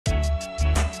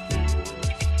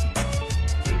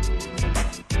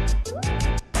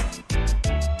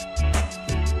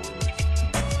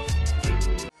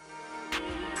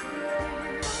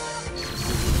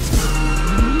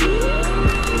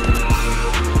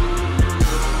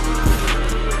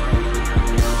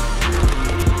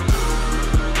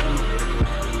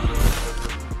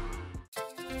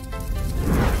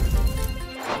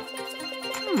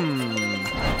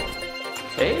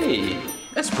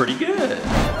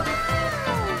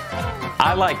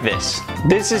I like this.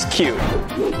 This is cute.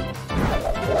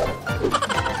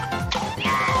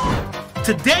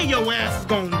 Today your ass is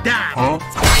gonna die. Huh?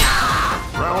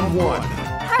 Round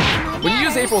 1. When you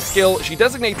use April's skill, she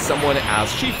designates someone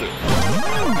as Shifu.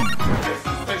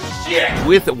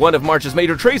 With one of March's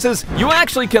major traces, you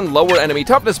actually can lower enemy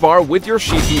toughness bar with your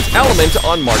Shifu's element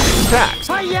on March's attacks.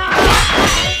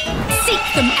 Seek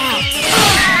them out.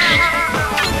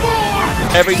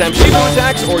 Every time Shifu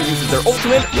attacks or uses their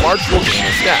ultimate, March will gain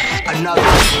a stack. Another.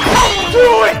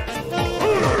 Do it!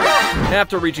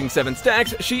 After reaching 7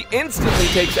 stacks, she instantly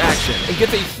takes action and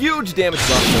gets a huge damage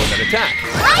buff for that attack.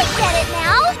 I get it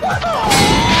now.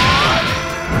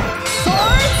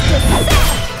 Swords to set.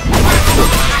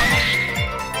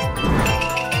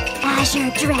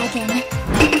 Azure Dragon.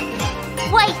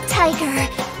 White Tiger.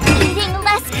 Eating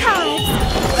less cards.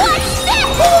 What's this?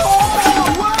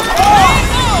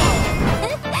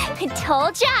 I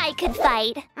told ya I could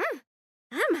fight.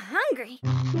 I'm hungry.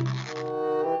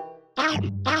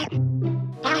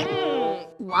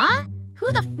 What?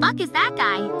 Who the fuck is that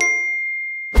guy?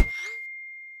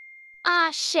 Ah,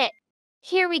 shit.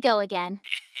 Here we go again.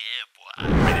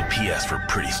 Rated PS for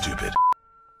pretty stupid.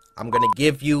 I'm gonna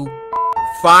give you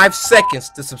 5 seconds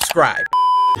to subscribe.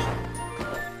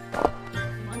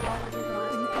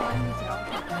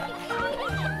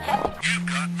 You've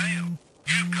got mail.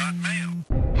 You've got mail.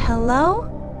 Hello?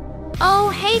 Oh,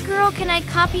 hey girl, can I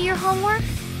copy your homework?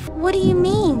 What do you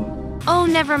mean? Oh,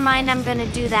 never mind, I'm gonna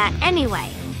do that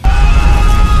anyway.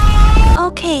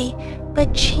 Okay,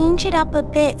 but change it up a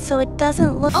bit so it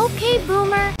doesn't look... Okay,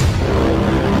 Boomer.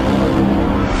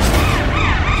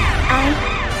 I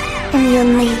am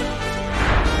Yunli.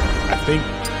 I think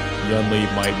Yunli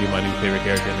might be my new favorite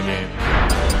character in the game.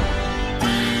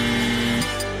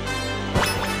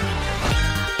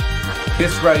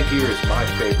 This right here is my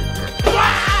favorite girl.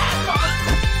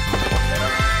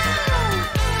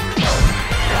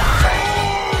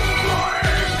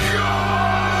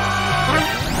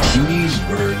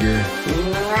 Cheeseburger.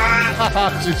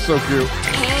 She's so cute.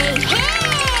 Hey,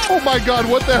 hey! Oh my god,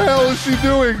 what the hell is she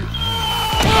doing?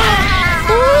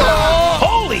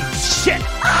 Holy shit!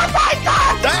 Oh my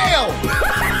god! Damn!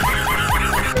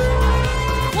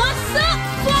 What's up,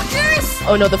 fuckers?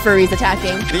 Oh no, the furry's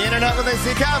attacking. The internet with a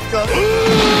C Capcom.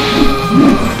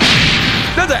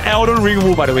 That's an Elden Ring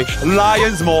move, by the way.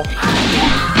 Lion's Maw.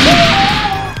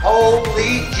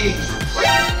 Holy Jesus.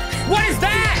 What is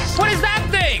that? What is that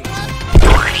thing?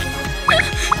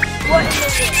 What is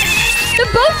it? The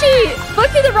Bochi!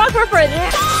 Bochi the Rock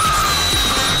reference!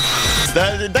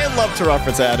 They love to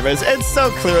reference animes. It's so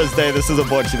clear as day this is a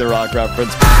Bocchi the Rock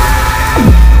reference.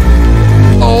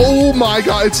 Oh my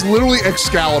god, it's literally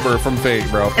Excalibur from Fate,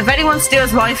 bro. If anyone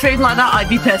steals my food like that, I'd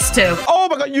be pissed too. Oh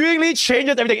my god, Yunli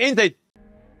changes everything instantly.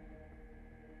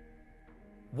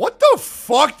 What the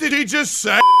fuck did he just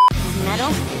say?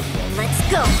 Metal, let's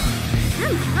go.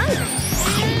 I'm hungry.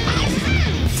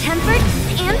 Tempered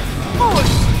and forward.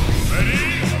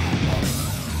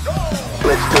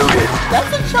 Let's do this.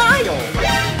 That's a child.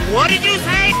 What did you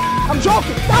say? I'm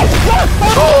joking.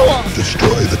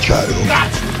 Destroy the child.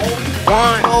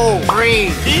 One, oh,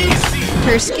 green. Easy.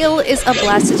 Her skill is a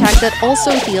blast attack that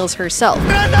also heals herself.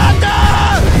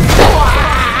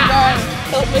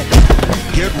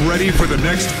 Get ready for the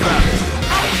next battle.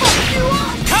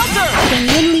 When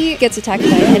Yunli gets attacked by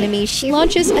an enemy, she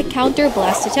launches a counter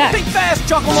blast attack. Think fast,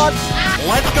 Chocolate.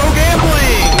 Let's go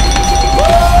gambling!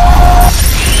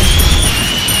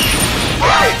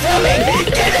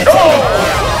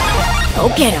 Go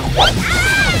get him.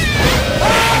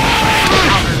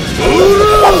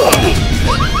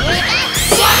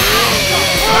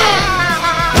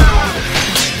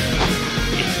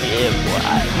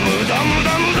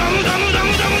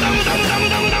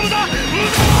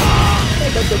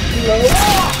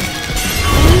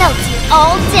 Melt you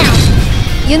all down.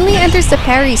 Yunli enters the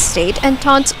parry state and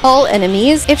taunts all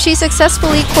enemies. If she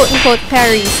successfully quote-unquote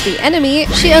parries the enemy,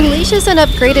 she unleashes an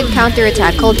upgraded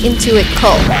counter-attack called Intuit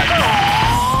Call.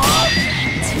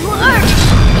 To earth,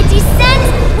 it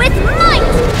descends with might.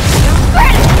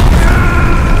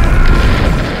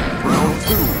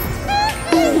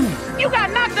 You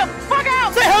got knocked the fuck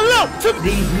out. Say hello to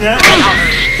these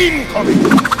incoming.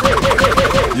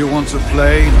 You want to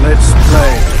play? Let's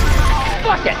play.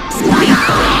 Fuck it.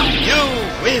 You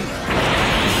win!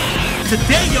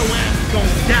 Today your ass is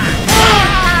gonna die.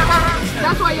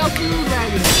 That's why your food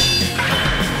raggedy.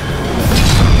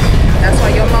 That's why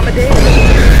your mama dead.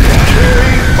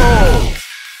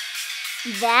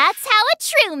 That's how a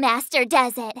true master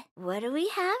does it. What do we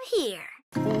have here?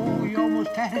 Oh, you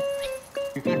almost had it.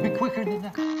 You gotta be quicker than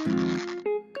that.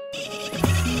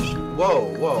 Whoa,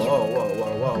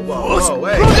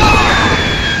 wait.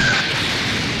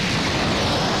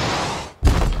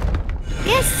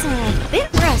 Guess a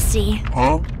bit rusty.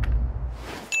 Huh?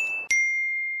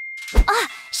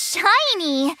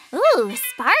 Shiny! Ooh,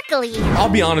 sparkly. I'll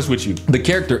be honest with you, the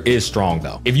character is strong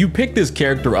though. If you pick this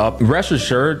character up, rest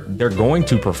assured they're going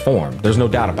to perform. There's no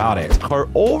doubt about it. Her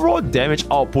overall damage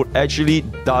output actually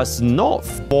does not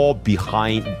fall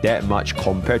behind that much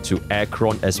compared to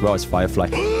Acheron as well as Firefly.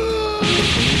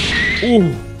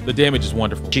 Ooh, the damage is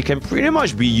wonderful. She can pretty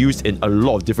much be used in a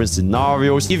lot of different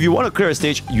scenarios. If you want to clear a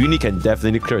stage, Yunli can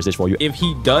definitely clear a stage for you. If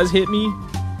he does hit me,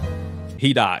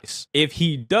 he dies. If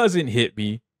he doesn't hit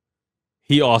me,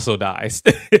 he also dies.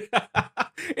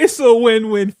 It's a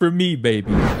win-win for me,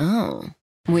 baby. Oh,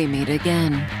 we meet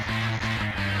again.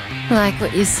 Like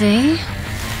what you see?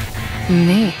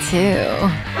 Me too.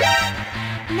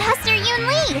 Master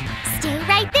Yunli, stay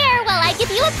right there while I give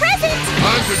you a present.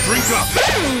 Time to drink up.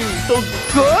 So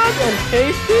good and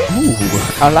tasty. Ooh,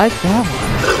 I like that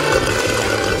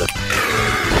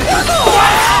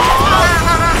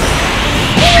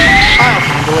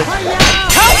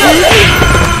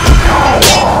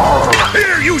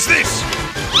Here, use this.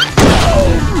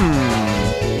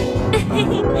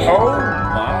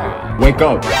 Wake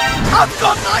up. I've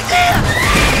got an idea.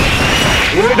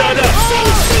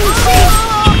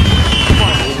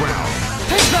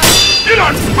 You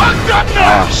done fucked up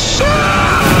now.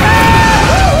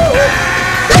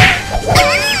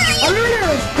 I'm gonna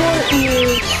report you.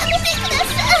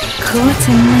 Caught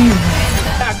in my web.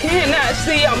 I cannot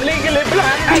see. I'm legally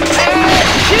blind.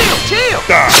 Chill.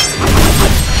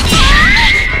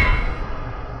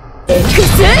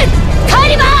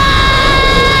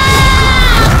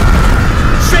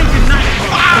 Say goodnight.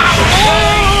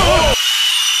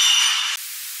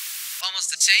 Almost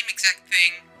the same exact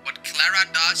thing what Clara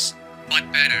does, but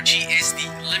better. She is the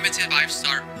limited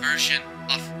 5-star version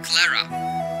of Clara.